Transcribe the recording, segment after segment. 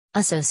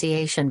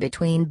Association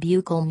between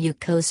buccal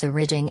mucosa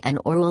ridging and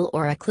oral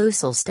or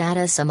occlusal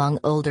status among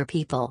older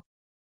people.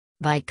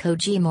 By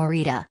Koji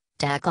Morita,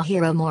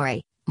 Takahiro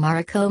Mori,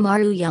 Mariko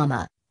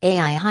Maruyama,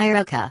 Ai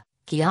Hiraoka,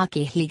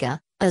 Chiaki Higa,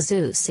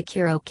 Azusa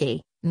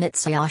Kuroki,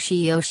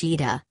 Mitsuyoshi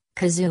Yoshida,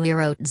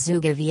 Kazuhiro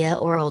Tsuga via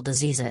oral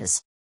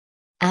diseases.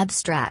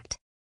 Abstract.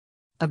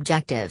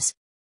 Objectives.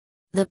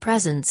 The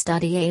present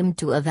study aimed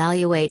to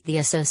evaluate the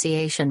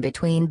association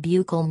between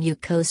buccal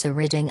mucosa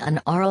ridging and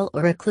oral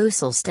or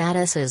occlusal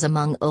statuses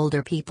among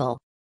older people.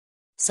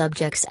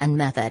 Subjects and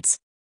methods.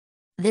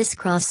 This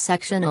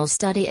cross-sectional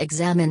study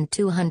examined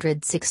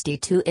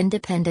 262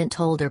 independent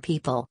older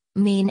people,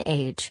 mean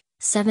age,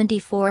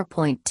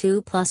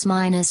 74.2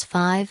 plus/minus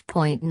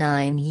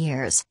 5.9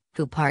 years,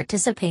 who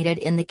participated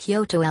in the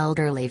Kyoto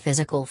Elderly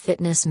Physical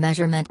Fitness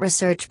Measurement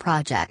Research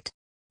Project.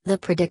 The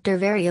predictor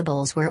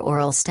variables were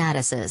oral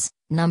statuses,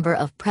 number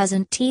of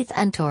present teeth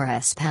and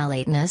torus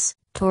palatinus,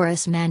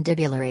 torus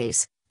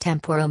mandibularis,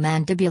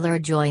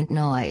 temporomandibular joint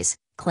noise,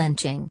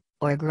 clenching,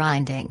 or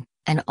grinding,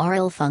 and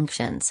oral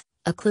functions,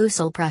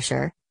 occlusal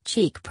pressure,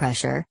 cheek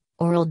pressure,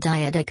 oral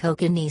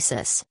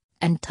diadochokinesis,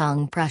 and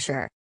tongue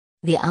pressure.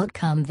 The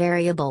outcome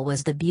variable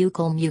was the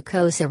buccal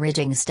mucosa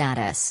ridging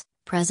status,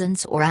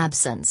 presence or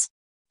absence.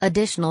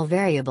 Additional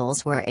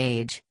variables were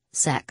age,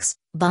 sex,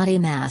 body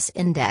mass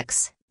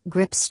index,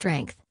 grip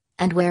strength,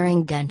 and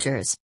wearing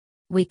dentures.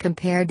 We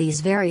compared these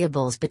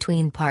variables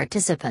between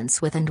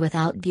participants with and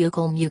without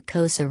buccal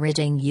mucosa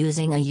ridging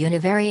using a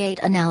univariate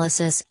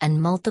analysis and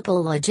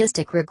multiple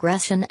logistic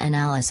regression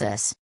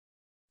analysis.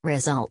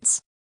 Results.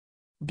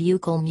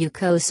 Buccal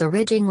mucosa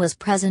ridging was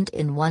present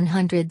in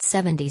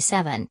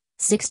 177,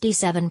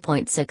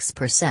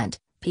 67.6%,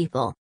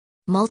 people.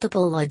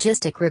 Multiple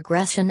logistic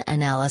regression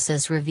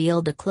analysis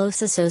revealed a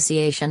close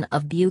association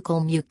of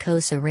buccal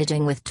mucosa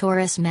ridging with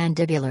torus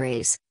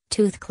mandibularis,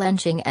 tooth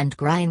clenching and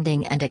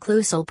grinding and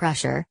occlusal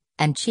pressure,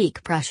 and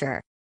cheek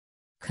pressure.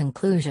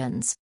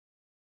 Conclusions.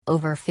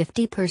 Over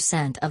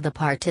 50% of the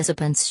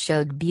participants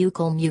showed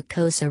buccal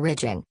mucosa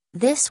ridging.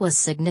 This was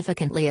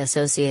significantly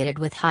associated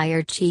with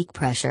higher cheek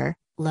pressure,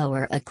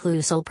 lower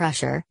occlusal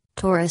pressure,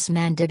 torus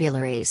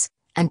mandibularis,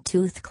 and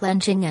tooth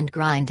clenching and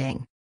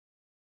grinding.